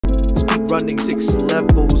running 6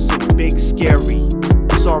 levels of Big Scary.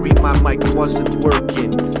 Sorry my mic wasn't working.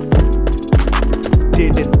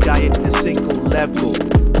 Didn't die in a single level.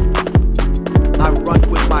 I run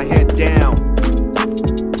with my head down.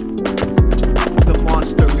 The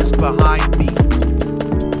monster is behind me.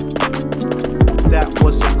 That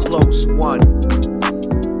was a close one.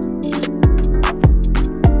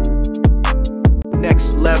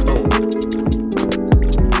 Next level.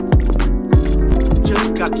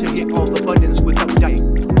 Just got to hit all the buttons without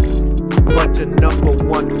dying. Button number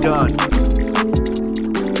 1 done.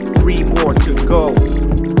 3 more to go.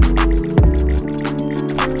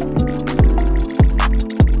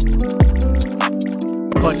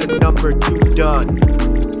 Button number 2 done.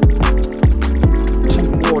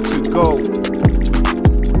 2 more to go.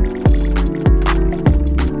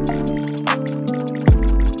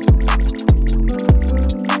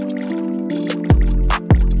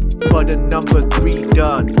 Button number 3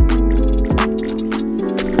 done.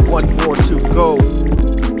 1 more to go.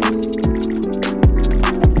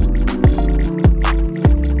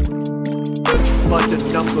 Button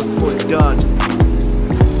number 4 done.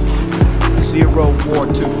 0 more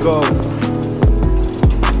to go.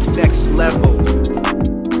 Next level.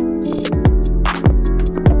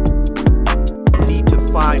 Need to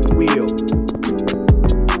find wheel.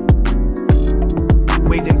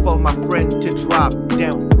 Waiting for my friend to drop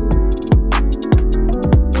down.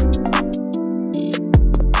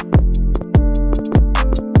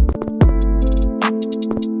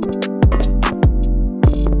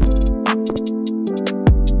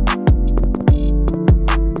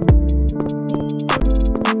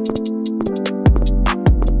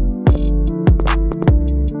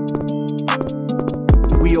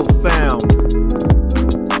 Wheel found.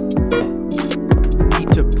 Need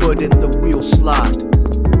to put in the wheel slot.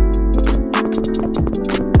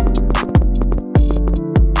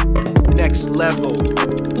 Next level.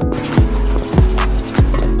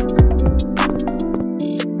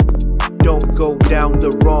 Don't go down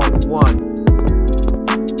the wrong one.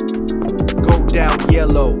 Go down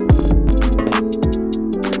yellow.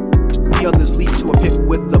 The others lead to a pit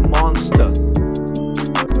with the monster.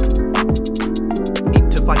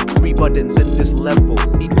 Need to find 3 buttons in this level.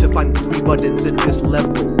 Need to find 3 buttons in this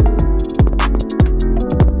level.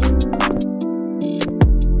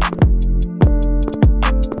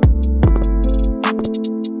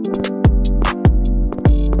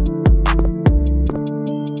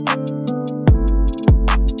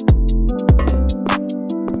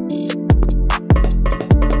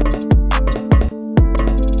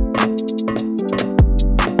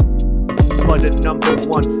 Button number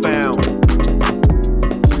 1 found.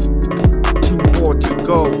 2 more to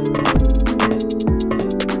go.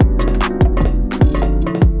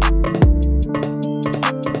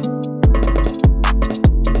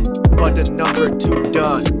 Button number 2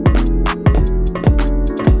 done.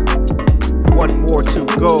 1 more to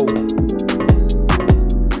go.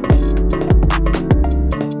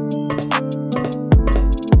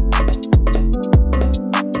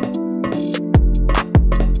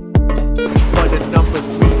 Number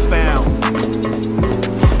 3 found.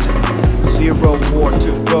 0 more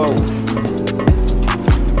to go.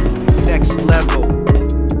 Next level.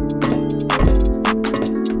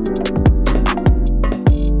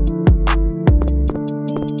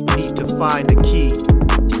 Need to find a key.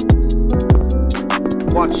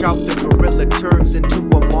 Watch out, the gorilla turns into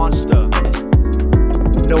a monster.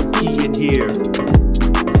 No key in here.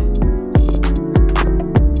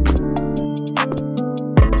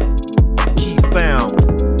 Found.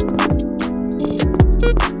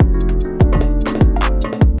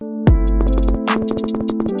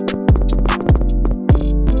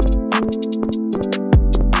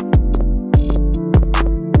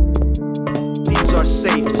 These are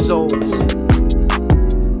safe zones.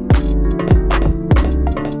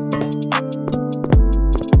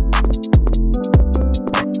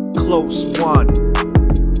 Close one.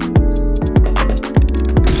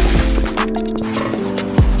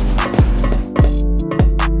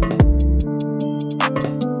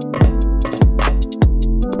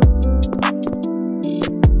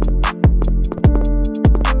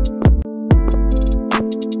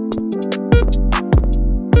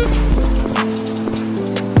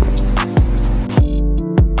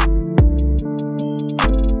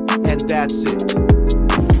 And that's it.